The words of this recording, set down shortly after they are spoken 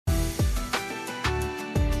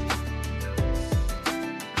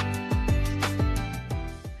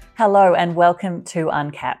Hello and welcome to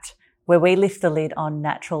Uncapped, where we lift the lid on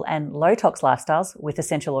natural and low-tox lifestyles with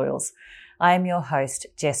essential oils. I am your host,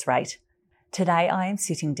 Jess Raitt. Today I am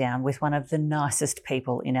sitting down with one of the nicest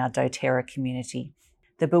people in our dōTERRA community,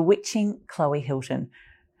 the bewitching Chloe Hilton.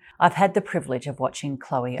 I've had the privilege of watching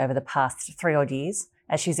Chloe over the past 3 odd years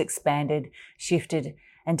as she's expanded, shifted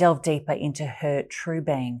and delved deeper into her true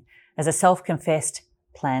being as a self-confessed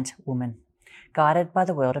plant woman, guided by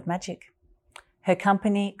the world of magic. Her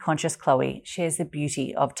company, Conscious Chloe, shares the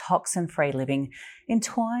beauty of toxin-free living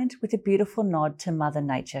entwined with a beautiful nod to Mother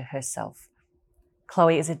Nature herself.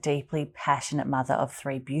 Chloe is a deeply passionate mother of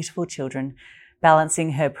 3 beautiful children,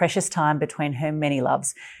 balancing her precious time between her many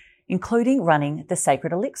loves, including running the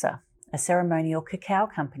Sacred Elixir, a ceremonial cacao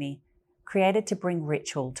company created to bring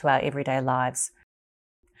ritual to our everyday lives.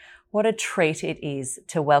 What a treat it is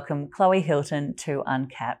to welcome Chloe Hilton to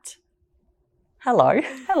Uncapped. Hello.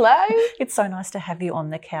 Hello. It's so nice to have you on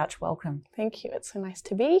the couch. Welcome. Thank you. It's so nice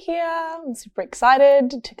to be here. I'm super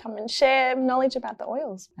excited to come and share knowledge about the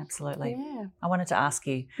oils. Absolutely. Yeah. I wanted to ask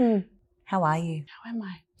you, how are you? How am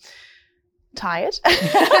I? Tired.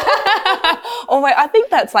 I think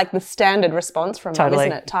that's like the standard response from me,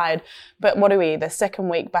 isn't it? Tired. But what are we? The second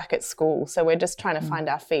week back at school. So we're just trying to find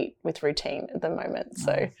our feet with routine at the moment.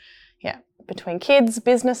 So yeah, between kids,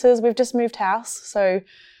 businesses, we've just moved house. So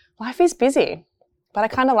life is busy. But I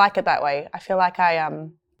kind of like it that way. I feel like I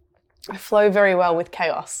flow very well with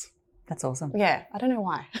chaos. That's awesome. Yeah, I don't know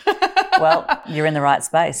why. Well, you're in the right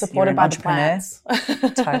space. Supported by the plants.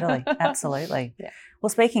 Totally, absolutely. Yeah. Well,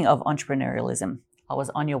 speaking of entrepreneurialism, I was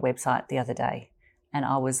on your website the other day and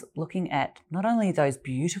I was looking at not only those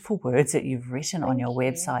beautiful words that you've written on your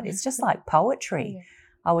website, it's just like poetry. Yeah.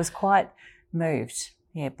 I was quite moved,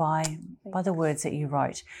 by the words that you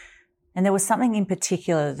wrote. And there was something in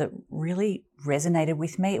particular that really resonated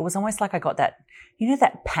with me. It was almost like I got that,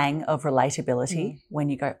 that pang of relatability when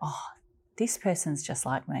you go, oh, this person's just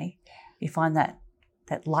like me. Yeah. You find that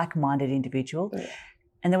like-minded individual. Yeah.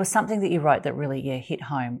 And there was something that you wrote that really, hit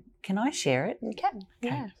home. Can I share it? You can.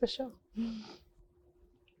 Okay. Yeah, for sure.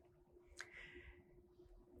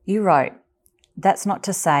 You wrote, "That's not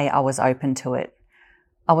to say I was open to it.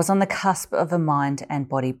 I was on the cusp of a mind and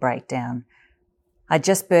body breakdown. I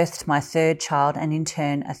just birthed my 3rd child and in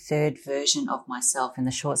turn a 3rd version of myself in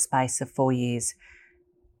the short space of 4 years.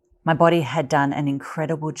 My body had done an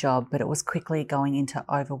incredible job, but it was quickly going into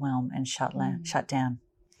overwhelm and shut down.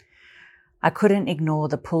 I couldn't ignore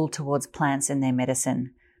the pull towards plants and their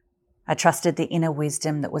medicine. I trusted the inner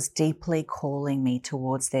wisdom that was deeply calling me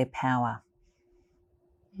towards their power."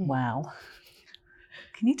 Wow.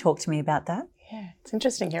 Can you talk to me about that? Yeah, it's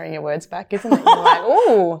interesting hearing your words back, isn't it? You're like,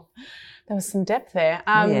 oh, there was some depth there.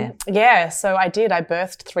 So I did. I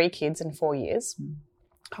birthed 3 kids in 4 years.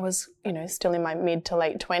 I was, still in my mid to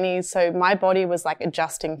late 20s. So my body was like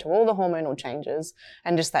adjusting to all the hormonal changes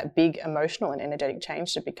and just that big emotional and energetic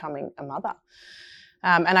change to becoming a mother.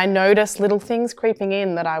 And I noticed little things creeping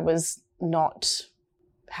in that I was not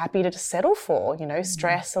happy to settle for,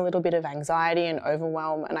 stress, a little bit of anxiety and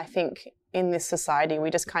overwhelm. And I think in this society, we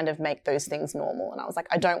just kind of make those things normal. And I was like,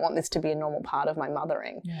 I don't want this to be a normal part of my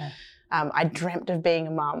mothering. Yeah. I dreamt of being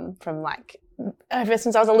a mum from ever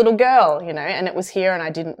since I was a little girl, and it was here and I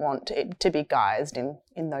didn't want it to be guised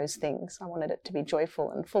in those things. I wanted it to be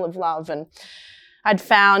joyful and full of love. And I'd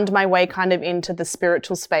found my way kind of into the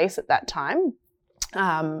spiritual space at that time.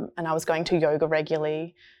 And I was going to yoga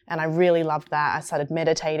regularly and I really loved that. I started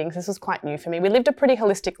meditating. This was quite new for me. We lived a pretty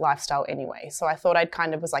holistic lifestyle anyway. So I thought I'd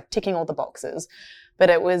kind of was like ticking all the boxes, but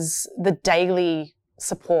it was the daily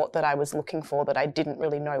support that I was looking for that I didn't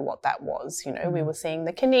really know what that was. We were seeing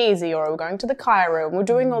the kinesi or we were going to the chiro and we're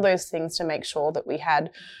doing all those things to make sure that we had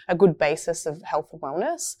a good basis of health and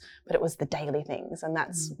wellness, but it was the daily things. And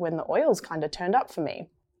that's when the oils kind of turned up for me.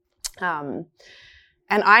 And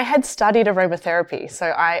I had studied aromatherapy. So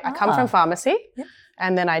I come from pharmacy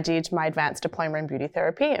and then I did my advanced diploma in beauty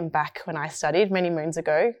therapy. And back when I studied many moons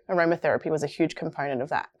ago, aromatherapy was a huge component of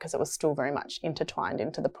that because it was still very much intertwined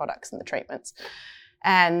into the products and the treatments.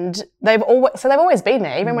 And they've always been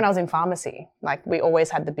there, even when I was in pharmacy. Like we always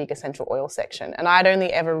had the big essential oil section, and I'd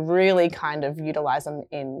only ever really kind of utilized them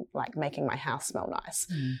in like making my house smell nice.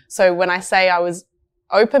 So when I say I was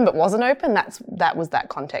open but wasn't open, that was that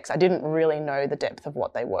context. I didn't really know the depth of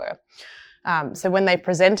what they were. So when they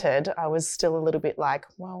presented, I was still a little bit like,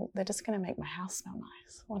 well, they're just going to make my house smell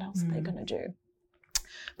nice. What else are they going to do?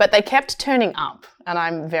 But they kept turning up, and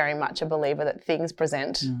I'm very much a believer that things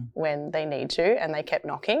present when they need to, and they kept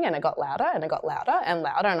knocking, and it got louder and it got louder and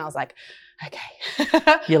louder, and I was like,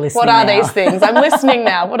 okay, you're listening what are now. These things? I'm listening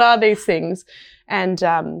now. What are these things? And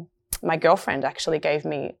my girlfriend actually gave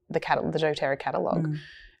me the dōTERRA catalogue,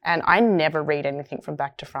 and I never read anything from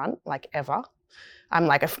back to front, like ever. I'm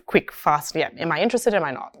like a quick, fast, am I interested, am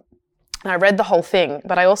I not? And I read the whole thing,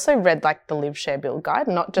 but I also read like the Live, Share, Build guide,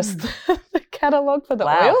 not just the catalogue for the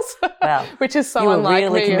oils, which is so unlike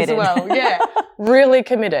really me committed. As well. Yeah, really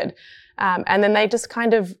committed. And then they just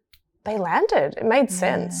they landed. It made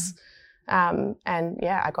sense. And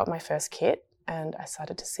I got my first kit and I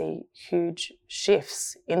started to see huge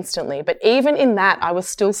shifts instantly. But even in that, I was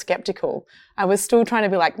still skeptical. I was still trying to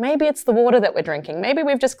be like, maybe it's the water that we're drinking. Maybe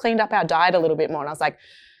we've just cleaned up our diet a little bit more. And I was like,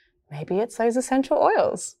 maybe it's those essential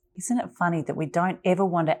oils. Isn't it funny that we don't ever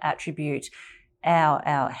want to attribute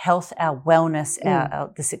our health, our wellness,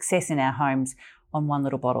 the success in our homes on one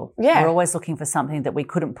little bottle? Yeah. We're always looking for something that we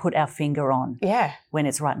couldn't put our finger on when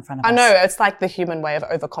it's right in front of us. I know, it's like the human way of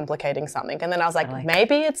overcomplicating something. And then I was like,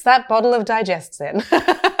 maybe it's that bottle of Digest-Zen.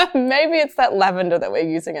 Maybe it's that lavender that we're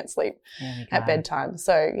using at sleep, at bedtime.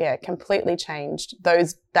 So, completely changed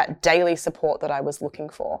that daily support that I was looking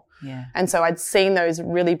for. Yeah. And so I'd seen those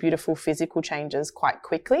really beautiful physical changes quite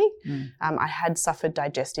quickly. I had suffered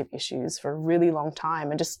digestive issues for a really long time,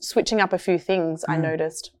 and just switching up a few things, I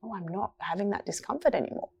noticed, I'm not having that discomfort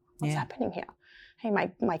anymore. What's happening here? Hey,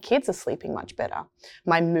 my kids are sleeping much better.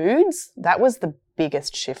 My moods, that was the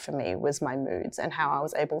biggest shift for me, was my moods and how I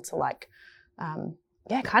was able to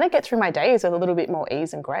kind of get through my days with a little bit more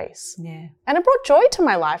ease and grace. Yeah. And it brought joy to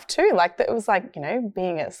my life too. Like, it was like,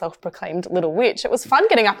 being a self-proclaimed little witch. It was fun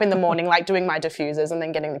getting up in the morning, like doing my diffusers and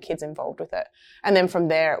then getting the kids involved with it. And then from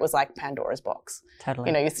there, it was like Pandora's box.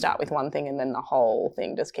 Totally. You start with one thing and then the whole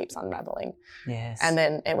thing just keeps unraveling. Yes. And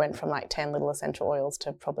then it went from like 10 little essential oils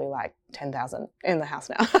to probably like 10,000 in the house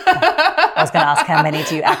now. I was going to ask, how many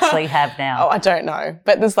do you actually have now? Oh, I don't know.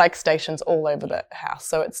 But there's like stations all over the house.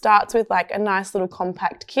 So it starts with like a nice little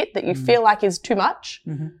compact kit that you feel like is too much.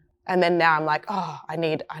 And then now I'm like, I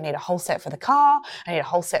need a whole set for the car. I need a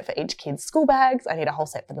whole set for each kid's school bags. I need a whole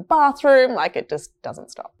set for the bathroom. Like, it just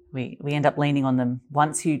doesn't stop. We end up leaning on them.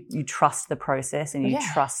 Once you trust the process and you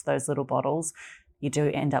trust those little bottles, you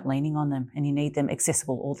do end up leaning on them, and you need them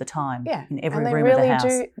accessible all the time in every room of the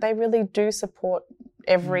house. They really do support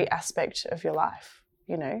every aspect of your life,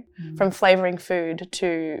 from flavouring food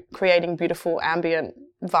to creating beautiful ambient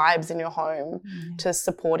vibes in your home to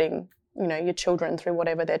supporting, your children through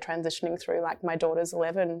whatever they're transitioning through. Like, my daughter's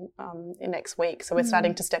 11 in next week, so we're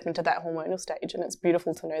starting to step into that hormonal stage, and it's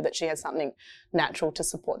beautiful to know that she has something natural to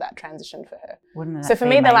support that transition for her. So for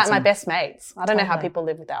me, they're like my best mates. I don't know how people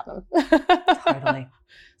live without them. Totally.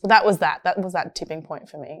 So that was that tipping point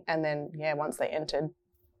for me. And then, once they entered,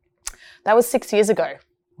 that was 6 years ago.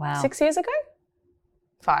 Wow. 6 years ago?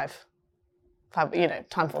 5,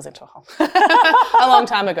 time falls into a hole. A long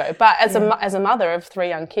time ago. But as a mother of 3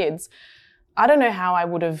 young kids, I don't know how I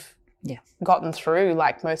would have gotten through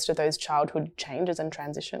like most of those childhood changes and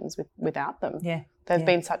transitions without them. Yeah. They've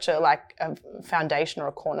been such a foundation or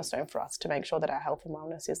a cornerstone for us to make sure that our health and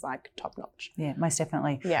wellness is like top notch. Yeah, most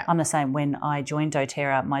definitely. Yeah. I'm the same. When I joined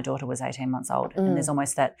dōTERRA, my daughter was 18 months old, and there's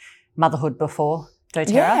almost that motherhood before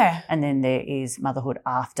dōTERRA, and then there is motherhood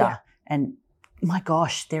after. Yeah. And my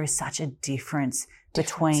gosh, there is such a difference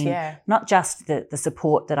between not just the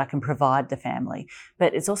support that I can provide the family,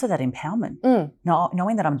 but it's also that empowerment,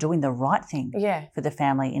 knowing that I'm doing the right thing for the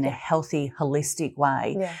family in a healthy, holistic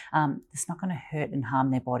way. It's not going to hurt and harm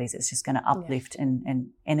their bodies. It's just going to uplift and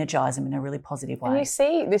energize them in a really positive way. And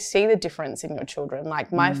you see the difference in your children.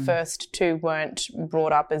 Like, my first 2 weren't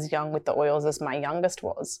brought up as young with the oils as my youngest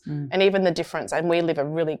was. And even the difference, and we live a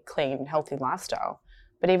really clean, healthy lifestyle,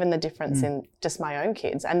 but even the difference in just my own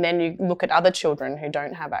kids. And then you look at other children who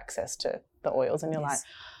don't have access to the oils, and you're like,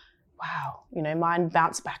 wow, mine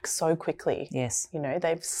bounce back so quickly. Yes.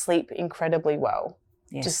 They sleep incredibly well.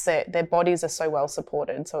 Yes. Just their bodies are so well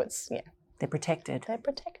supported. So it's, they're protected. They're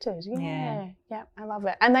protected, yeah, I love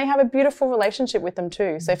it. And they have a beautiful relationship with them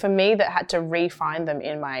too. So for me, that had to re-find them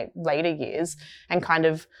in my later years and kind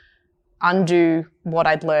of undo what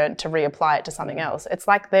I'd learned to reapply it to something else. It's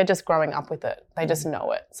like they're just growing up with it. They just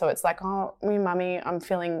know it. So it's like, oh, mummy,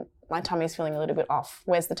 my tummy's feeling a little bit off.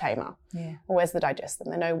 Where's the tamer? Yeah. Or where's the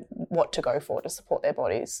Digest-Zen? They know what to go for to support their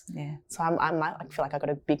bodies. Yeah. So I feel like I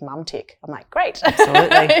got a big mum tick. I'm like, great.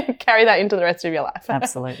 Absolutely. Carry that into the rest of your life.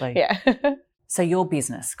 Absolutely. Yeah. So your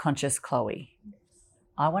business, Conscious Chloe,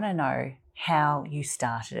 I want to know how you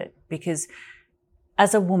started it, because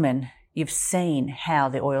as a woman, you've seen how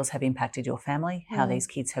the oils have impacted your family, how these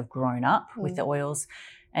kids have grown up with the oils.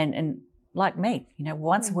 And like me,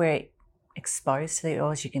 once we're exposed to the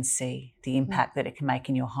oils, you can see the impact that it can make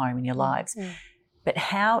in your home and your lives. But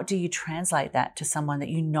how do you translate that to someone that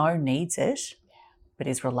needs it, but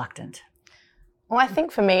is reluctant? Well, I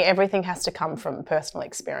think for me, everything has to come from personal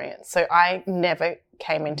experience. So I never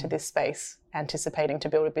came into this space anticipating to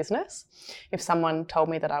build a business. If someone told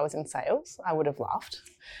me that I was in sales, I would have laughed.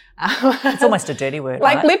 It's almost a dirty word,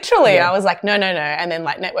 like right? literally, I was like, no. And then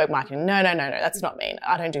like network marketing, no, that's not me.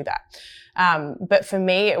 I don't do that. But for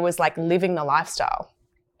me, it was like living the lifestyle.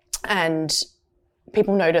 And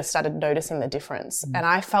people started noticing the difference. And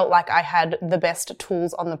I felt like I had the best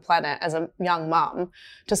tools on the planet as a young mum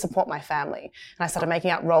to support my family. And I started making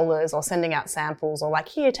out rollers or sending out samples or like,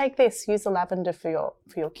 here, take this, use the lavender for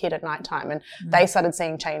your kid at nighttime. And they started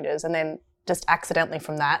seeing changes. And then just accidentally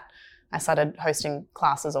from that, I started hosting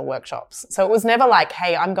classes or workshops. So it was never like,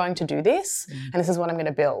 hey, I'm going to do this and this is what I'm going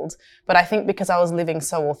to build. But I think because I was living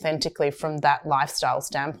so authentically from that lifestyle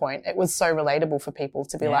standpoint, it was so relatable for people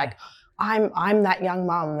to be like, I'm that young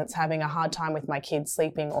mum that's having a hard time with my kids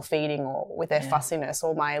sleeping or feeding or with their fussiness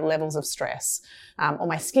or my levels of stress, or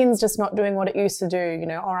my skin's just not doing what it used to do,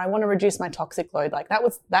 or I want to reduce my toxic load. Like that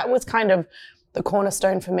was kind of the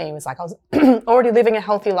cornerstone for me. It was like I was already living a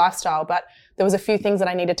healthy lifestyle, but there was a few things that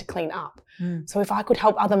I needed to clean up. So if I could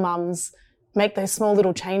help other mums make those small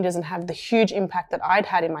little changes and have the huge impact that I'd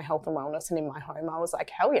had in my health and wellness and in my home, I was like,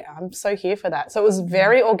 hell yeah, I'm so here for that. So it was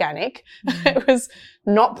very organic. It was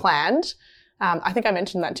not planned. I think I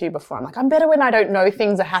mentioned that to you before. I'm like, I'm better when I don't know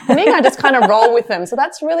things are happening. I just kind of roll with them. So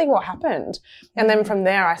that's really what happened. And then from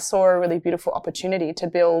there, I saw a really beautiful opportunity to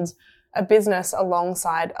build a business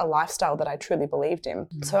alongside a lifestyle that I truly believed in.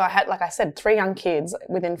 So I had, like I said, 3 young kids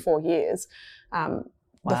within 4 years.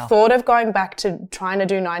 The thought of going back to trying to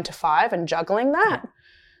do 9 to 5 and juggling that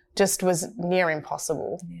just was near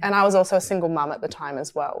impossible. Yeah. And I was also a single mum at the time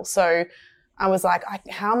as well. So I was like,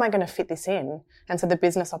 how am I going to fit this in? And so the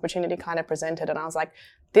business opportunity kind of presented and I was like,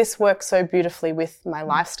 this works so beautifully with my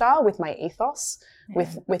lifestyle, with my ethos,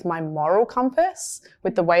 with my moral compass,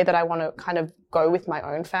 with the way that I want to kind of go with my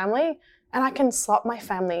own family. And I can slot my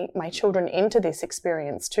family, my children into this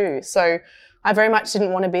experience too. So I very much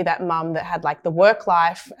didn't want to be that mum that had like the work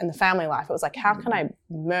life and the family life. It was like, how can I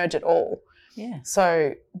merge it all? Yeah.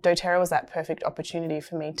 So dōTERRA was that perfect opportunity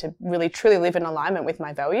for me to really truly live in alignment with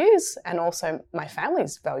my values and also my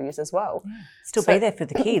family's values as well. Yeah. Still be there for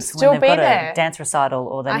the kids when they've got a dance recital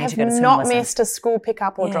or they need to go to swim I have not lessons. missed a school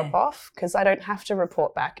pickup or drop off because I don't have to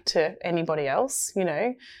report back to anybody else.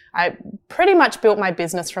 I pretty much built my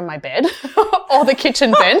business from my bed or the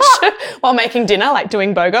kitchen bench while making dinner, like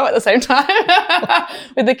doing BOGO at the same time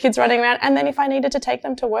with the kids running around. And then if I needed to take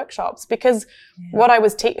them to workshops, because what I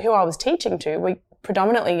was who I was teaching to were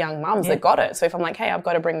predominantly young mums that got it. So if I'm like, hey, I've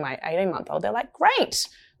got to bring my 18-month-old, they're like, great,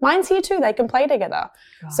 mine's here too. They can play together.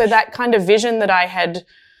 Gosh. So that kind of vision that I had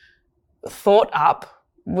thought up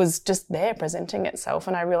was just there presenting itself.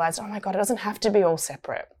 And I realized, oh my God, it doesn't have to be all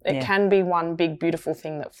separate. It can be one big, beautiful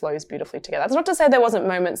thing that flows beautifully together. It's not to say there wasn't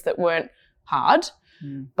moments that weren't hard,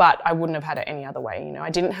 but I wouldn't have had it any other way.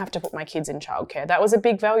 I didn't have to put my kids in childcare. That was a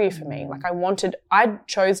big value for me. Like I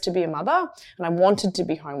chose to be a mother and I wanted to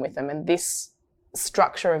be home with them. And this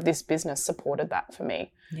structure of this business supported that for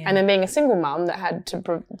me. Yeah. And then being a single mum that had to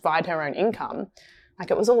provide her own income,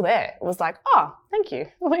 like it was all there. It was like, oh, thank you.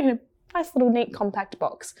 Nice little neat compact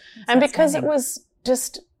box. And because it was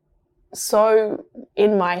just so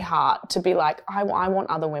in my heart to be like, I want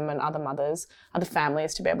other women, other mothers, other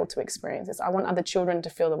families to be able to experience this. I want other children to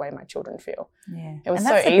feel the way my children feel. Yeah. It was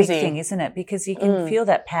so easy. And that's the big thing, isn't it? Because you can feel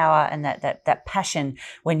that power and that passion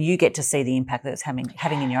when you get to see the impact that it's having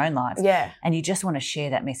in your own lives. Yeah. And you just want to share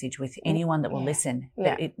that message with anyone that will listen.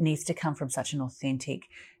 That it needs to come from such an authentic,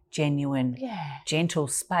 genuine, gentle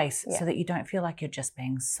space so that you don't feel like you're just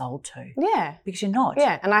being sold to. Yeah. Because you're not.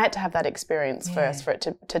 Yeah. And I had to have that experience first for it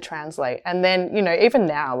to translate. And then, even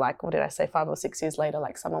now, like, what did I say, 5 or 6 years later,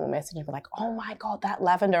 like someone will message me and be like, oh my God, that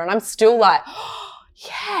lavender. And I'm still like, oh,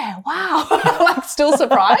 yeah, wow. Like still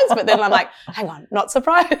surprised. But then I'm like, hang on, not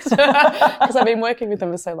surprised because I've been working with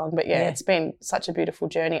them for so long. But it's been such a beautiful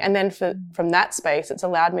journey. And then from that space, it's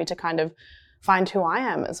allowed me to kind of find who I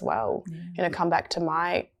am as well, come back to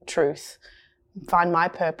my truth, find my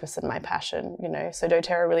purpose and my passion, So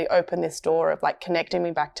dōTERRA really opened this door of like connecting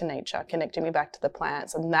me back to nature, connecting me back to the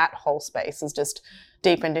plants, and that whole space has just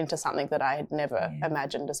deepened into something that I had never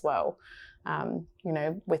imagined as well.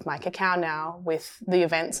 With my cacao now, with the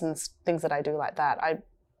events and things that I do like that, I,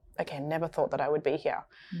 again, never thought that I would be here.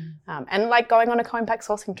 And like going on a compact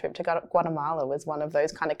sourcing trip to Guatemala was one of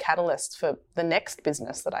those kind of catalysts for the next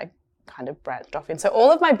business that I kind of branched off in. So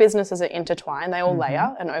all of my businesses are intertwined. They all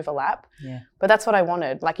layer and overlap. Yeah. But that's what I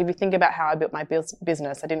wanted. Like if you think about how I built my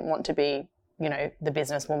business, I didn't want to be you know, the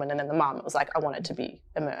businesswoman and then the mum. It was like I wanted to be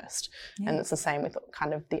immersed. And it's the same with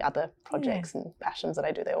kind of the other projects and passions that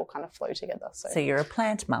I do. They all kind of flow together. So you're a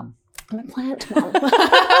plant mum. I'm a plant mum.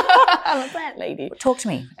 I'm a plant lady. Talk to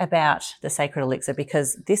me about the Sacred Elixir,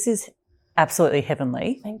 because this is absolutely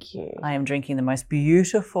heavenly. Thank you. I am drinking the most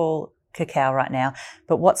beautiful cacao right now.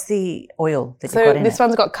 But what's the oil that you've got in it? So this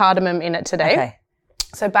one's got cardamom in it today. Okay.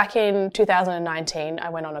 So back in 2019, I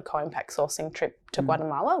went on a co-impact sourcing trip to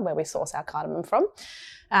Guatemala, where we source our cardamom from.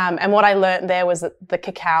 And what I learned there was that the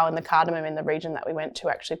cacao and the cardamom in the region that we went to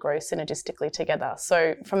actually grow synergistically together.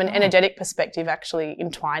 So from an energetic perspective, actually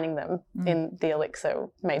entwining them in the elixir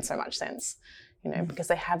made so much sense, you know, because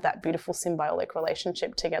they have that beautiful symbiotic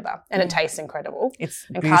relationship together, and it tastes incredible.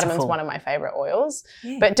 And cardamon's one of my favorite oils.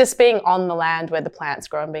 Yeah. But just being on the land where the plants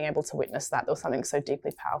grow and being able to witness that, there was something so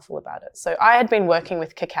deeply powerful about it. So I had been working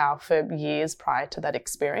with cacao for years prior to that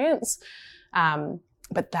experience.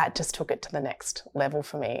 But that just took it to the next level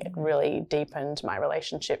for me. It really deepened my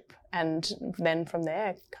relationship. And then from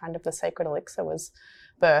there, kind of the Sacred Elixir was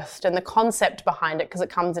birthed. And the concept behind it, because it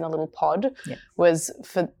comes in a little pod, was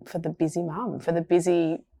for the busy mum, for the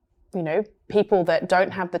busy, you know, people that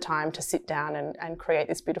don't have the time to sit down and create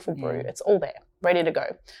this beautiful brew. It's all there, ready to go.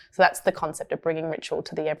 So that's the concept of bringing ritual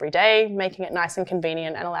to the everyday, making it nice and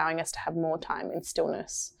convenient, and allowing us to have more time in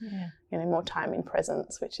stillness, you know, more time in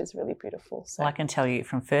presence, which is really beautiful. So well, I can tell you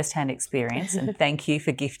from firsthand experience, and thank you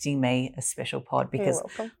for gifting me a special pod, because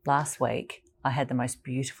last week I had the most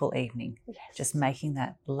beautiful evening just making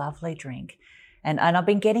that lovely drink. And I've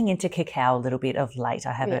been getting into cacao a little bit of late.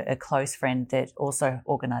 I have a close friend that also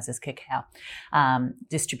organises cacao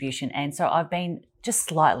distribution. And so I've been just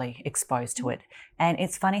slightly exposed to it. And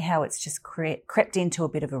it's funny how it's just crept into a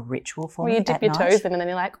bit of a ritual for me. You dip your toes in and then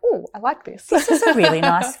you're like, oh, I like this. This is a really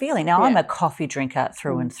nice feeling. Now, I'm a coffee drinker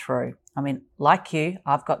through and through. I mean, like you,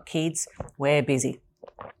 I've got kids, we're busy.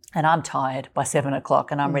 And I'm tired by 7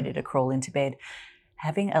 o'clock and I'm ready to crawl into bed.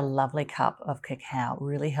 Having a lovely cup of cacao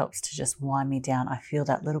really helps to just wind me down. I feel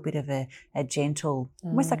that little bit of a gentle,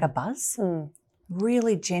 almost like a buzz,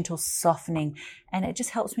 really gentle softening, and it just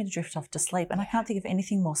helps me to drift off to sleep. And I can't think of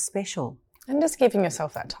anything more special. And just giving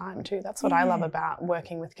yourself that time too. That's what I love about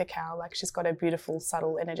working with cacao. Like, she's got a beautiful,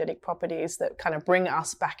 subtle, energetic properties that kind of bring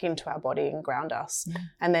us back into our body and ground us.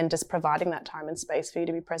 And then just providing that time and space for you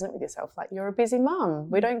to be present with yourself. Like, you're a busy mum.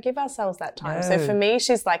 We don't give ourselves that time. So for me,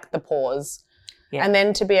 she's like the pause. And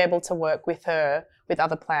then to be able to work with her, with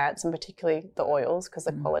other plants, and particularly the oils, because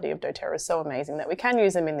the quality of dōTERRA is so amazing that we can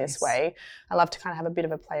use them in this way. I love to kind of have a bit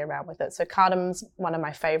of a play around with it. So cardamon's one of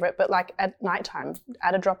my favorite, but like at nighttime,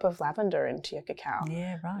 add a drop of lavender into your cacao.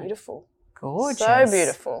 Yeah, right. Beautiful. Gorgeous. So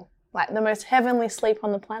beautiful. Like the most heavenly sleep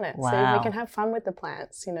on the planet. Wow. So we can have fun with the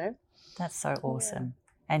plants, you know. That's so awesome.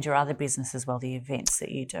 And your other business as well, the events that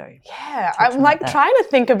you do. Yeah, I'm like trying to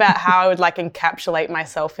think about how I would like encapsulate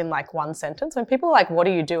myself in like one sentence. When people are like, what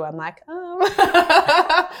do you do? I'm like,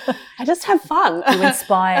 I just have fun. You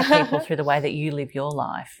inspire people through the way that you live your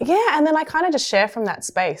life. Yeah, and then I kind of just share from that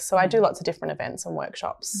space. So I do lots of different events and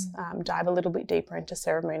workshops, dive a little bit deeper into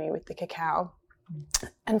ceremony with the cacao.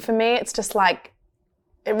 And for me, it's just like,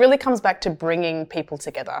 it really comes back to bringing people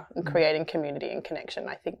together and creating community and connection.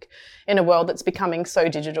 I think in a world that's becoming so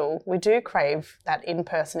digital, we do crave that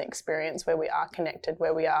in-person experience where we are connected,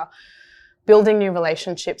 where we are building new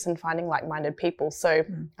relationships and finding like-minded people. So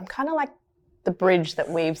I'm kind of like the bridge that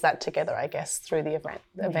weaves that together, I guess, through the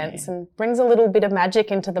events and brings a little bit of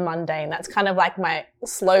magic into the mundane. That's kind of like my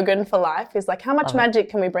slogan for life, is like, how much magic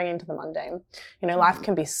can we bring into the mundane? You know, life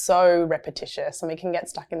can be so repetitious and we can get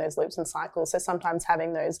stuck in those loops and cycles. So sometimes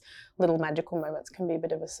having those little magical moments can be a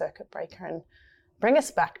bit of a circuit breaker and bring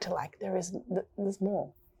us back to like, there's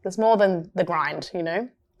more. There's more than the grind, you know?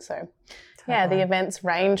 So yeah, the events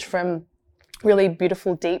range from really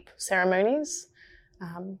beautiful, deep ceremonies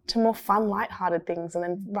to more fun, lighthearted things, and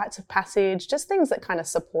then rites of passage, just things that kind of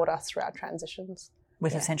support us through our transitions.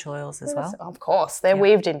 With essential oils as well? Of course. They're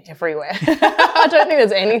weaved in everywhere. I don't think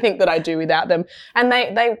there's anything that I do without them. And they're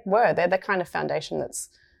the kind of foundation that's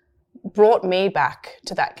brought me back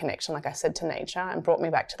to that connection, like I said, to nature, and brought me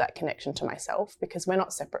back to that connection to myself, because we're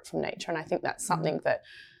not separate from nature. And I think that's something that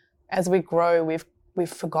as we grow, we've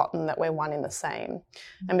forgotten that we're one in the same.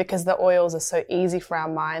 And because the oils are so easy for our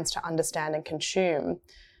minds to understand and consume,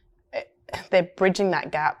 they're bridging that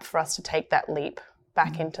gap for us to take that leap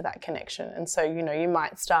back into that connection. And so, you know, you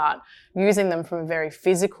might start using them from a very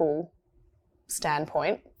physical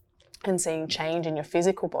standpoint and seeing change in your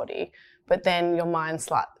physical body, but then your mind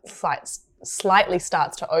slightly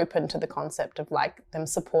starts to open to the concept of like them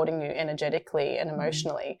supporting you energetically and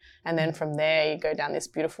emotionally. And then from there you go down this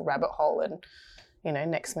beautiful rabbit hole, and you know,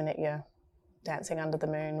 next minute you're dancing under the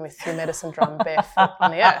moon with your medicine drum barefoot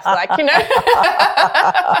on the earth. Like, you know.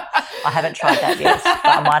 I haven't tried that yet, but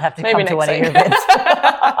I might have to Maybe come to one of your events.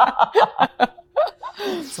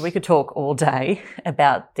 So we could talk all day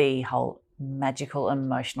about the whole magical,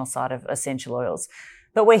 emotional side of essential oils,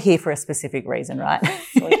 but we're here for a specific reason, right?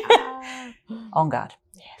 We are. On Guard.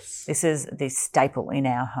 Yes. This is the staple in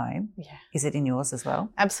our home. Yeah. Is it in yours as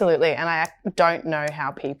well? Absolutely. And I don't know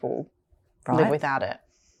how people Right. live without it.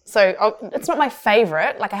 So it's not my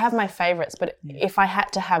favourite. Like I have my favourites, but if I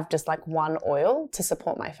had to have just like one oil to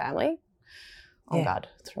support my family, On Guard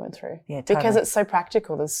through and through. Yeah, totally. Because it's so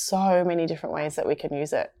practical. There's so many different ways that we can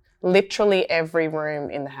use it. Literally every room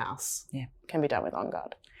in the house can be done with On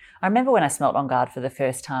Guard. I remember when I smelt On Guard for the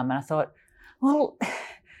first time and I thought, well,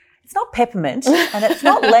 it's not peppermint and it's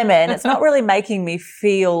not lemon. It's not really making me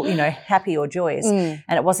feel, happy or joyous. And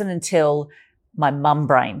it wasn't until my mum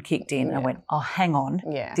brain kicked in and I went, oh, hang on.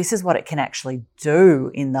 Yeah. This is what it can actually do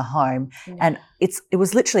in the home. Yeah. And it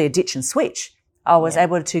was literally a ditch and switch. I was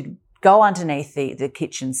able to go underneath the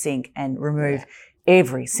kitchen sink and remove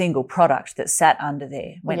every single product that sat under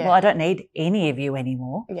there. Well, I don't need any of you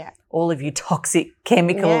anymore. Yeah. All of you toxic,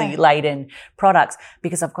 chemically laden products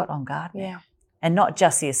because I've got On Guard now. Yeah. And not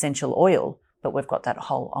just the essential oil, but we've got that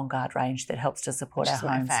whole On Guard range that helps to support our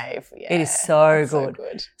homes. My fave. Yeah. It is so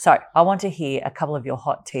good. So I want to hear a couple of your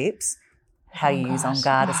hot tips, how you use On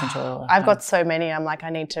Guard essential oil. I've got so many. I'm like, I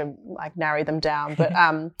need to like narrow them down. But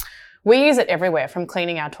we use it everywhere, from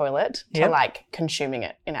cleaning our toilet to like consuming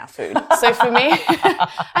it in our food. So for me,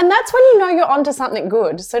 and that's when you know you're onto something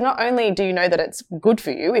good. So not only do you know that it's good for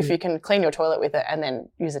you if you can clean your toilet with it and then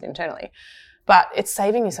use it internally, but it's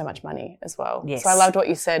saving you so much money as well. Yes. So I loved what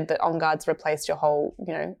you said, that On Guard's replaced your whole,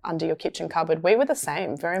 under your kitchen cupboard. We were the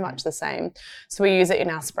same, very much the same. So we use it in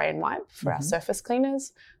our spray and wipe for our surface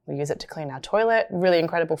cleaners. We use it to clean our toilet. Really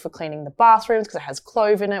incredible for cleaning the bathrooms because it has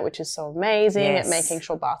clove in it, which is so amazing at making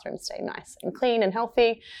sure bathrooms stay nice and clean and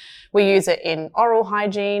healthy. We use it in oral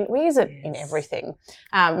hygiene. We use it in everything.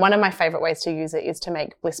 One of my favourite ways to use it is to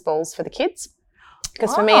make bliss balls for the kids,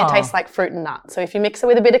 because for me it tastes like fruit and nut. So if you mix it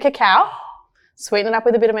with a bit of cacao, sweeten it up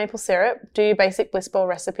with a bit of maple syrup, do your basic bliss ball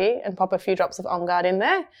recipe and pop a few drops of On Guard in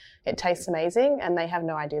there. It tastes amazing and they have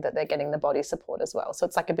no idea that they're getting the body support as well. So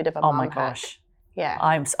it's like a bit of a mum hack. Oh my gosh. Yeah.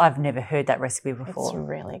 I've never heard that recipe before. It's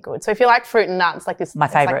really good. So if you like fruit and nuts, like this, my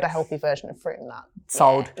favourite. Like the healthy version of fruit and nut.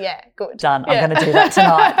 Sold. Yeah, good. Done. I'm going to do that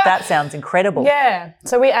tonight. That sounds incredible. Yeah.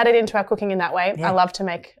 So we add it into our cooking in that way. I love to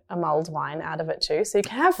make a mulled wine out of it too. So you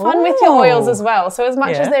can have fun with your oils as well. So as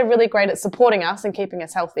much as they're really great at supporting us and keeping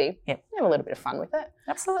us healthy, have a little bit of fun with it.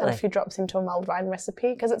 Absolutely. Add a few drops into a mulled wine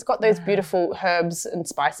recipe because it's got those beautiful herbs and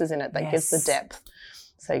spices in it that gives the depth.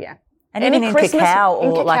 So yeah. And even in cacao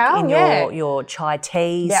or like in your chai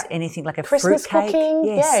teas, anything like a Christmas fruit cake. Cooking,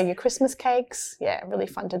 yes. your Christmas cakes. Yeah, really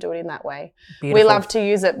fun to do it in that way. Beautiful. We love to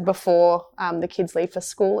use it before the kids leave for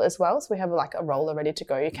school as well. So we have like a roller ready to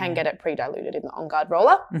go. You can get it pre-diluted in the On Guard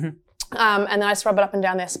roller. Mm-hmm. And then I just rub it up and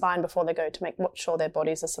down their spine before they go to make sure their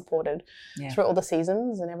bodies are supported through all the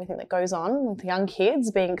seasons and everything that goes on with young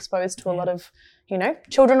kids being exposed to a lot of,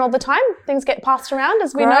 children all the time. Things get passed around,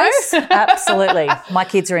 as we know. Absolutely. My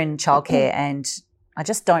kids are in childcare and I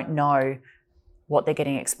just don't know what they're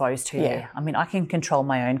getting exposed to there. I mean, I can control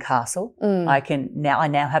my own castle. I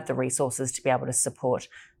now have the resources to be able to support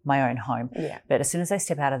my own home. Yeah. But as soon as they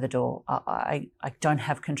step out of the door, I don't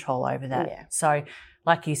have control over that. Yeah. So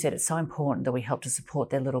like you said, it's so important that we help to support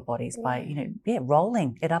their little bodies by,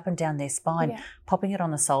 rolling it up and down their spine, popping it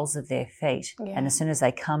on the soles of their feet. Yeah. And as soon as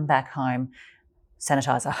they come back home,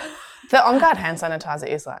 sanitizer. The On Guard hand sanitizer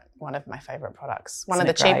is like one of my favourite products. One of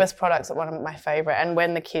the cheapest products, but one of my favourite. And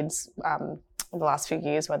when the kids, the last few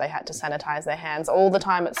years where they had to sanitize their hands all the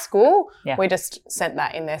time at school, we just sent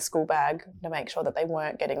that in their school bag to make sure that they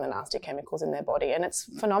weren't getting the nasty chemicals in their body. And it's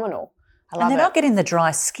phenomenal. I love it. And they're not getting the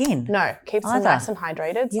dry skin. No, keeps them nice and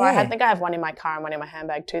hydrated. So I think I have one in my car and one in my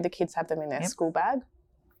handbag too. The kids have them in their school bag.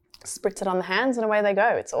 Spritz it on the hands and away they go.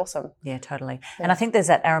 It's awesome. Yeah, totally. Yeah. And I think there's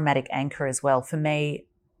that aromatic anchor as well. For me,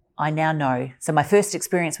 I now know. So my first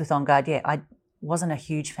experience with On Guard, I wasn't a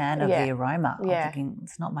huge fan of the aroma. I'm thinking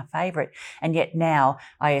it's not my favourite. And yet now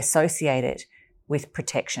I associate it with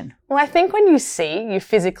protection. Well, I think when you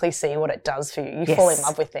physically see what it does for you, you fall in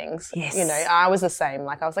love with things. Yes. I was the same.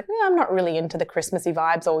 Like I was like, I'm not really into the Christmassy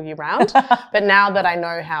vibes all year round. But now that I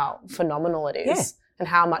know how phenomenal it is and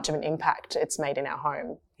how much of an impact it's made in our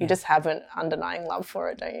home, you just have an underlying love for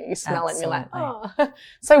it, don't you? You smell it and you're like, oh.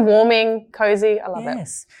 So warming, cozy. I love it.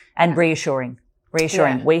 Yes. And reassuring.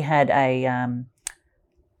 Yeah. We had a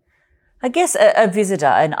I guess a visitor,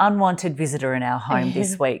 an unwanted visitor in our home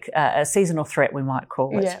this week, a seasonal threat we might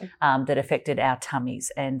call it, that affected our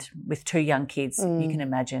tummies. And with 2 young kids, you can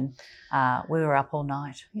imagine, we were up all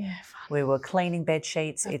night. Yeah, fun. We were cleaning bed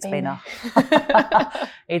sheets. It's been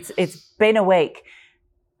a week.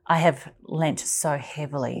 I have lent so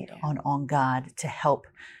heavily on Guard to help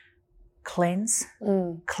cleanse,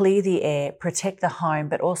 clear the air, protect the home,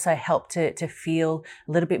 but also help to feel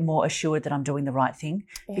a little bit more assured that I'm doing the right thing.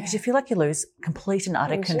 Because you feel like you lose complete and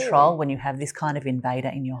utter control when you have this kind of invader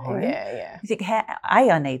in your home. Yeah. You think, A,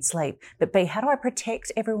 I need sleep, but B, how do I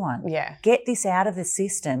protect everyone? Yeah. Get this out of the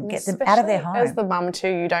system, get them out of their home. As the mum too,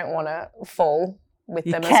 you don't want to fall with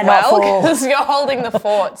them as cannot well because you're holding the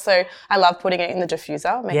fort. So I love putting it in the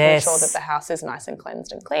diffuser, making sure that the house is nice and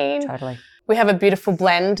cleansed and clean. Totally. We have a beautiful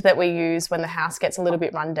blend that we use when the house gets a little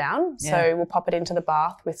bit run down. So we'll pop it into the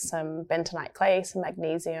bath with some bentonite clay, some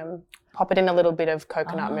magnesium, pop it in a little bit of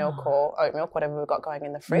coconut milk or oat milk, whatever we've got going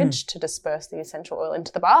in the fridge to disperse the essential oil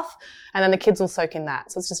into the bath. And then the kids will soak in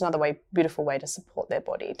that. So it's just another beautiful way to support their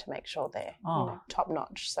body to make sure they're top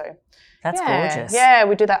notch. So that's gorgeous. Yeah,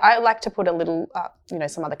 we do that. I like to put a little,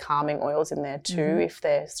 some other calming oils in there too if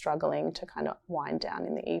they're struggling to kind of wind down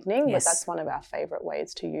in the evening. But that's one of our favourite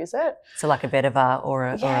ways to use it. So like a vetiver or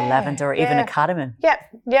a lavender or even a cardamom.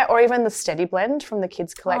 Yeah, or even the Steady Blend from the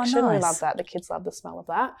kids' collection. Oh, nice. We love that. The kids love the smell of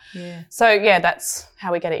that. Yeah. So, that's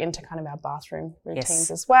how we get it into kind of our bathroom routines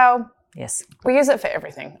as well. Yes. We use it for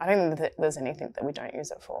everything. I don't think that there's anything that we don't use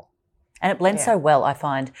it for. And it blends so well, I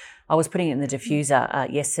find. I was putting it in the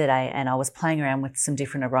diffuser yesterday and I was playing around with some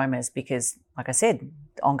different aromas because, like I said,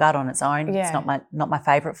 On Guard on its own, it's not my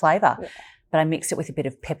favourite flavour. Yeah. But I mixed it with a bit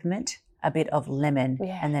of peppermint, a bit of lemon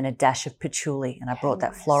and then a dash of patchouli and I brought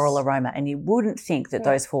that floral aroma and you wouldn't think that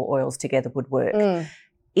those 4 oils together would work.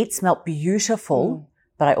 It smelled beautiful.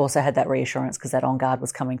 But I also had that reassurance because that On Guard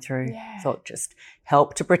was coming through. Yeah. Thought just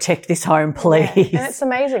help to protect this home, please. Yeah. And it's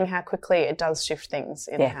amazing how quickly it does shift things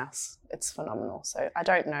in the house. It's phenomenal. So I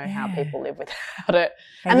don't know how people live without it.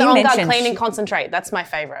 And the On Guard cleaning concentrate, that's my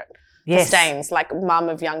favourite. Yes. For stains, like mum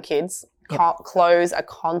of young kids, clothes are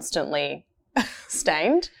constantly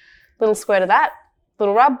stained. Little squirt of that,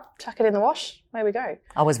 little rub, chuck it in the wash. There we go.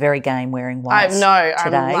 I was very game wearing white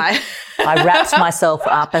today. I wrapped myself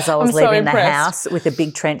up as I was leaving the house with a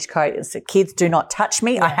big trench coat. So kids, do not touch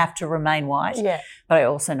me. I have to remain white. Yeah. But I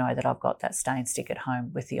also know that I've got that stain stick at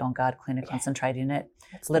home with the On Guard cleaner concentrate in it.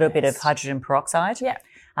 It's a little bit of hydrogen peroxide. Yeah.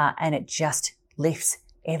 And it just lifts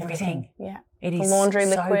everything. Yeah. It is laundry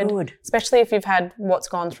liquid, good. Especially if you've had what's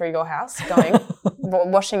gone through your house,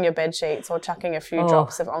 washing your bed sheets or chucking a few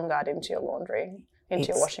drops of On Guard into your laundry. Into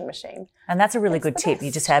your washing machine. And that's a really good tip. Best.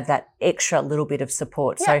 You just have that extra little bit of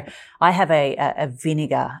support. Yeah. So I have a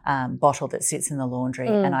vinegar bottle that sits in the laundry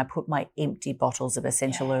and I put my empty bottles of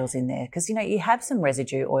essential oils in there because, you have some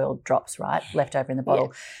residue oil drops, right, left over in the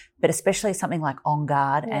bottle. Yeah. But especially something like On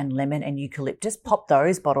Guard and lemon and eucalyptus, pop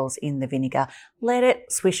those bottles in the vinegar, let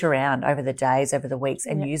it swish around over the days, over the weeks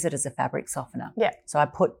and use it as a fabric softener. Yeah. So I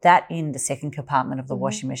put that in the second compartment of the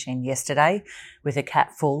washing machine yesterday with a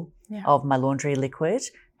cap full of my laundry liquid.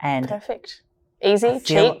 And perfect. Easy,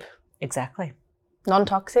 cheap. Exactly.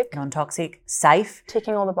 Non-toxic, safe.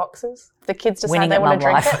 Ticking all the boxes. If the kids decide they want to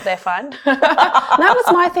drink it, they're fine. That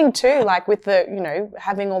was my thing too, like with the,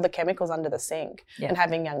 having all the chemicals under the sink and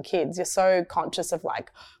having young kids, you're so conscious of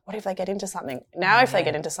like, what if they get into something? Now if they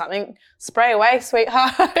get into something, spray away,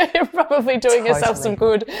 sweetheart. You're probably doing yourself some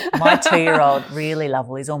good. My 2-year-old, really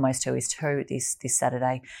lovely, he's almost 2, he's 2 this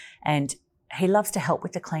Saturday, and he loves to help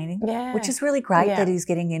with the cleaning, which is really great that he's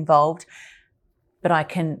getting involved. But I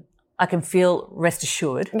can feel rest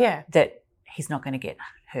assured that he's not going to get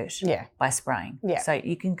hurt by spraying. Yeah. So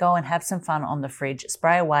you can go and have some fun on the fridge,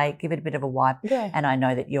 spray away, give it a bit of a wipe, and I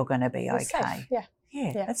know that you're going to be okay. Safe.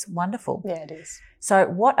 Yeah, that's wonderful. Yeah, it is. So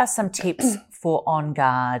what are some tips for On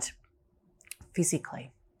Guard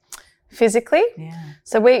physically? Physically? Yeah.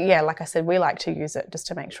 So like I said, we like to use it just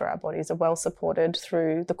to make sure our bodies are well supported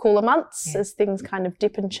through the cooler months as things kind of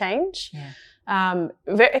dip and change. Yeah.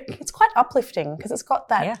 It's quite uplifting because it's got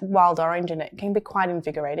that wild orange in it. It can be quite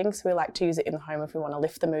invigorating, so we like to use it in the home if we want to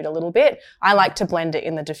lift the mood a little bit. I like to blend it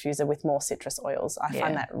in the diffuser with more citrus oils. I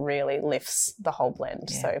find that really lifts the whole blend,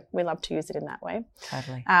 so we love to use it in that way.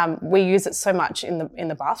 Totally. We use it so much in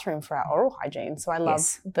the bathroom for our oral hygiene, so I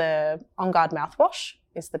love the On Guard mouthwash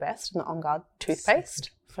is the best, and the On Guard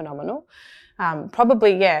toothpaste, phenomenal.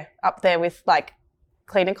 Probably, up there with like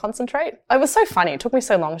cleaner concentrate. It was so funny. It took me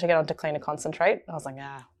so long to get onto cleaner concentrate. I was like,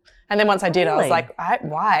 And then once I did, I was like,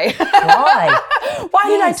 why? Why? Why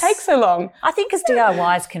did I take so long? I think as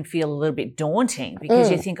DIYs can feel a little bit daunting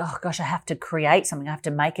because you think, oh gosh, I have to create something, I have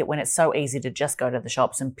to make it, when it's so easy to just go to the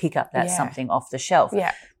shops and pick up that something off the shelf.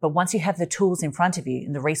 Yeah. But once you have the tools in front of you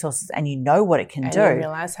and the resources and you know what it can do. And you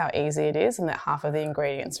realise how easy it is and that half of the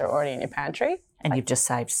ingredients are already in your pantry. And you've just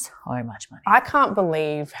saved so much money. I can't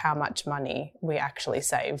believe how much money we actually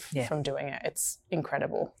save from doing it. It's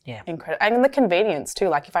incredible. Yeah. Incredible. And the convenience too.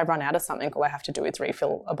 Like if I run out of something, all I have to do is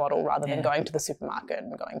refill a bottle rather than going to the supermarket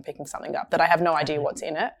and picking something up that I have no idea what's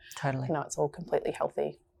in it. Totally. You know, it's all completely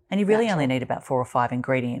healthy. And you really only need about 4 or 5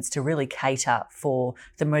 ingredients to really cater for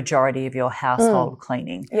the majority of your household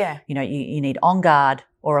cleaning. Yeah. You know, you need On Guard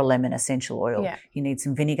or a lemon essential oil. Yeah. You need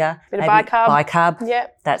some vinegar. Bit of bicarb. Bicarb.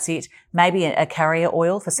 Yep. That's it. Maybe a carrier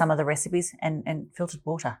oil for some of the recipes and filtered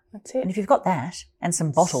water. That's it. And if you've got that and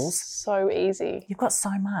some bottles. So easy. You've got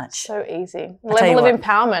so much. So easy. Level of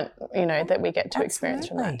empowerment, you know, that we get to experience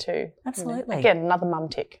from that too. Absolutely. You know, again, another mum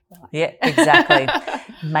tick. Yeah, exactly.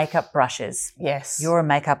 Makeup brushes. Yes. You're a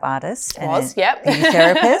makeup artist. Yep. Beauty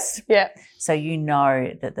therapist. Yep. So you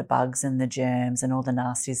know that the bugs and the germs and all the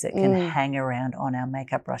nasties that can hang around on our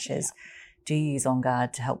makeup brushes. Do you use On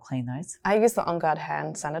Guard to help clean those? I use the On Guard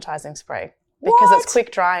hand sanitizing spray because it's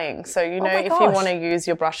quick drying. So, you know, if you want to use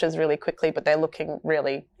your brushes really quickly but they're looking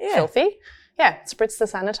really filthy, spritz the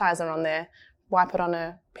sanitizer on there, wipe it on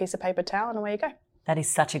a piece of paper towel and away you go. That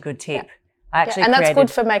is such a good tip. Yeah. And that's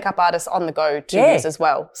good for makeup artists on the go to use as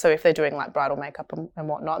well. So if they're doing like bridal makeup and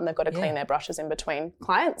whatnot and they've got to clean their brushes in between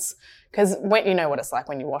clients, because you know what it's like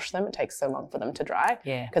when you wash them, it takes so long for them to dry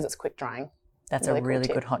because it's quick drying. That's a really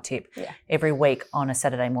good hot tip. Yeah. Every week on a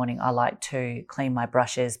Saturday morning, I like to clean my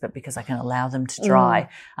brushes, but because I can allow them to dry,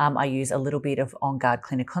 I use a little bit of On Guard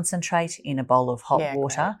Cleaner Concentrate in a bowl of hot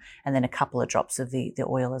water and then a couple of drops of the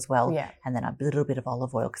oil as well. Yeah. And then a little bit of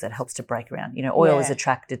olive oil because it helps to break around. You know, oil is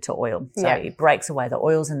attracted to oil. So it breaks away the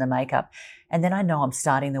oils in the makeup. And then I know I'm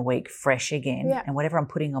starting the week fresh again and whatever I'm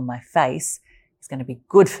putting on my face is going to be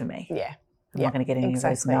good for me. Yeah. I'm not going to get any of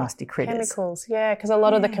those nasty critters. Chemicals, because a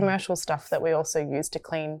lot of the commercial stuff that we also use to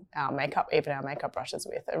clean our makeup, even our makeup brushes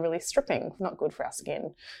with, are really stripping, not good for our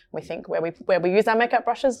skin. We think where we use our makeup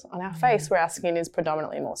brushes on our face, where our skin is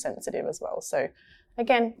predominantly more sensitive as well. So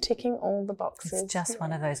again, ticking all the boxes. It's just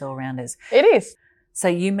one of those all-rounders. It is. So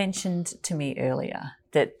you mentioned to me earlier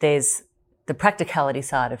that there's the practicality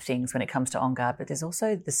side of things when it comes to On Guard, but there's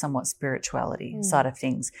also the somewhat spirituality side of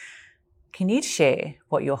things. Can you share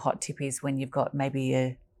what your hot tip is when you've got maybe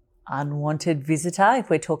a unwanted visitor, if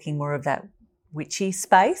we're talking more of that witchy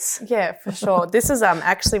space? Yeah, for sure. This is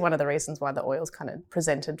actually one of the reasons why the oil's kind of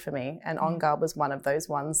presented for me, and On Guard was one of those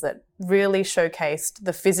ones that really showcased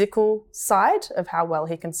the physical side of how well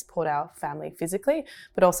he can support our family physically,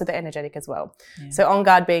 but also the energetic as well. Yeah. So On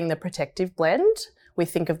Guard being the protective blend, we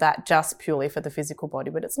think of that just purely for the physical body,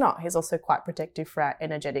 but it's not. He's also quite protective for our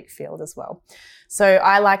energetic field as well. So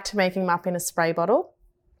I like to make him up in a spray bottle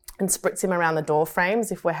and spritz him around the door frames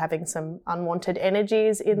if we're having some unwanted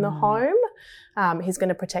energies in the home. He's going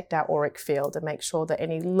to protect our auric field and make sure that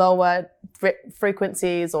any lower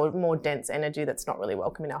frequencies or more dense energy that's not really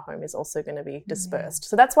welcome in our home is also going to be dispersed.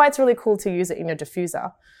 So that's why it's really cool to use it in your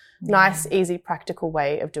diffuser. Nice, easy, practical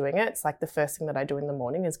way of doing it. It's like the first thing that I do in the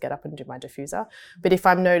morning is get up and do my diffuser. But if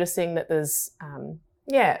I'm noticing that there's,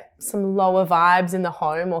 some lower vibes in the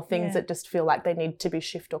home or things that just feel like they need to be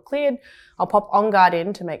shifted or cleared, I'll pop On Guard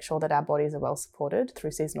in to make sure that our bodies are well supported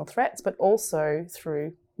through seasonal threats, but also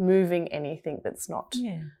through moving anything that's not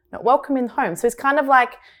welcome in the home. So it's kind of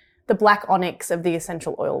like the black onyx of the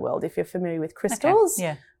essential oil world. If you're familiar with crystals,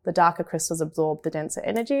 the darker crystals absorb the denser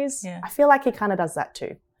energies. I feel like he kind of does that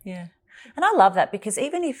too. Yeah. And I love that because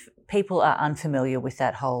even if people are unfamiliar with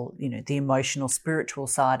that whole, you know, the emotional, spiritual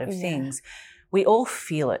side of things, we all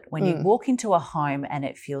feel it when you walk into a home and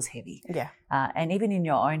it feels heavy. Yeah. And even in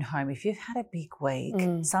your own home, if you've had a big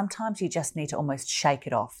week, sometimes you just need to almost shake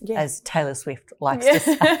it off, as Taylor Swift likes to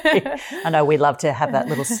say. I know we love to have that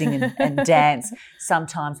little sing and dance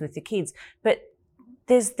sometimes with the kids, but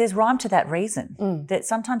there's rhyme to that reason, that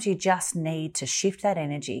sometimes you just need to shift that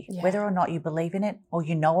energy, whether or not you believe in it or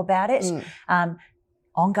you know about it.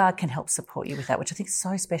 On Guard can help support you with that, which I think is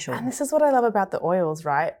so special. And this is what I love about the oils,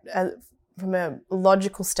 right? From a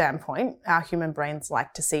logical standpoint, our human brains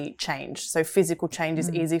like to see change. So physical change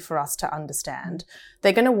is easy for us to understand.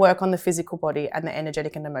 They're going to work on the physical body and the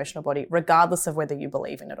energetic and emotional body, regardless of whether you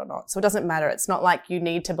believe in it or not. So it doesn't matter. It's not like you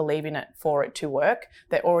need to believe in it for it to work.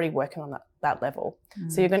 They're already working on that level.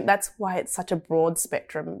 So that's why it's such a broad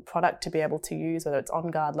spectrum product to be able to use, whether it's On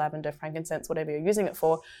Guard, lavender, frankincense, whatever you're using it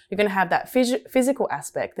for. You're going to have that physical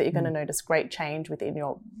aspect that you're going to notice great change within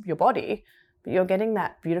your body. but you're getting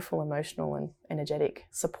that beautiful emotional and energetic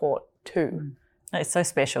support too. It's so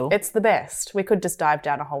special. It's the best. We could just dive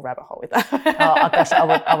down a whole rabbit hole with that. Oh gosh,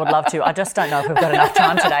 I would love to. I just don't know if we've got enough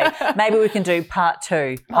time today. Maybe we can do part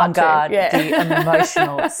two, On Guard, the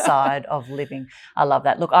emotional side of living. I love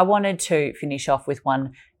that. Look, I wanted to finish off with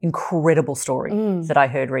one incredible story that I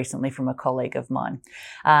heard recently from a colleague of mine.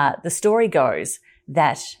 The story goes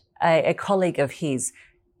that a colleague of his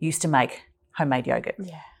used to make homemade yogurt.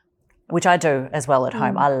 Yeah. Which I do as well at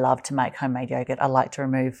home. I love to make homemade yogurt. I like to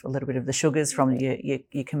remove a little bit of the sugars from your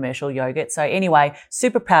commercial yogurt. So anyway,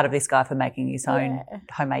 super proud of this guy for making his own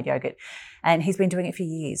homemade yogurt. And he's been doing it for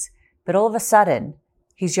years. But all of a sudden,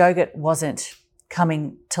 his yogurt wasn't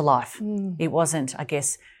coming to life. It wasn't, I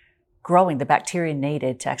guess, growing the bacteria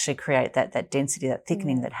needed to actually create that density, that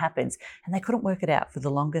thickening that happens. And they couldn't work it out for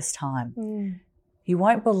the longest time. You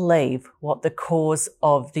won't believe what the cause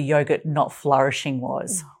of the yogurt not flourishing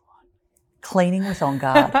was. Cleaning with On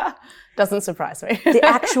Guard. Doesn't surprise me. The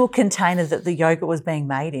actual container that the yogurt was being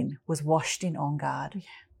made in was washed in On Guard. Yeah.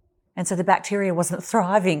 And so the bacteria wasn't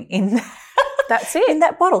thriving in That's it. In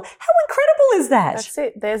that bottle. How incredible is that? That's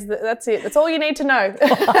it. That's it. That's all you need to know.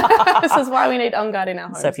 This is why we need On Guard in our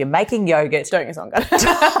homes. So if you're making yogurt, don't use On Guard.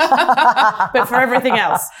 But for everything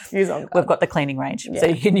else, use On Guard. We've got the cleaning range, so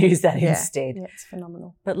you can use that instead. Yeah, it's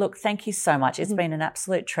phenomenal. But look, thank you so much. It's been an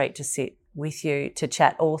absolute treat to sit with you to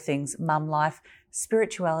chat all things mum life,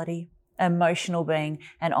 spirituality, emotional being,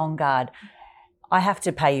 and On Guard. I have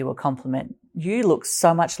to pay you a compliment. You look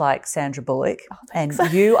so much like Sandra Bullock, and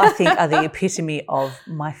you, I think, are the epitome of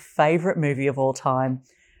my favourite movie of all time,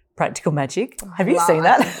 Practical Magic. Have you seen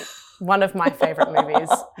that? One of my favourite movies,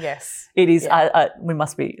 yes. It is. Yeah. We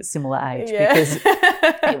must be a similar age because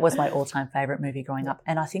it was my all-time favourite movie growing up,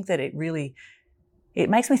 and I think that it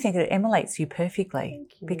makes me think that it emulates you perfectly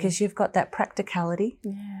because you've got that practicality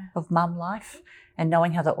of mum life and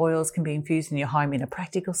knowing how the oils can be infused in your home in a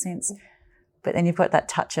practical sense. But then you've got that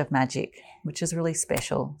touch of magic, which is really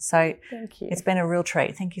special. So thank you. It's been a real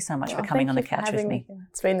treat. Thank you so much for coming on the couch with me.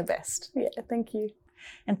 It's been the best. Yeah, thank you.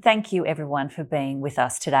 And thank you, everyone, for being with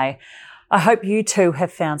us today. I hope you too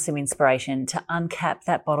have found some inspiration to uncap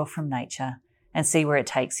that bottle from nature and see where it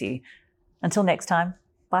takes you. Until next time,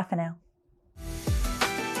 bye for now.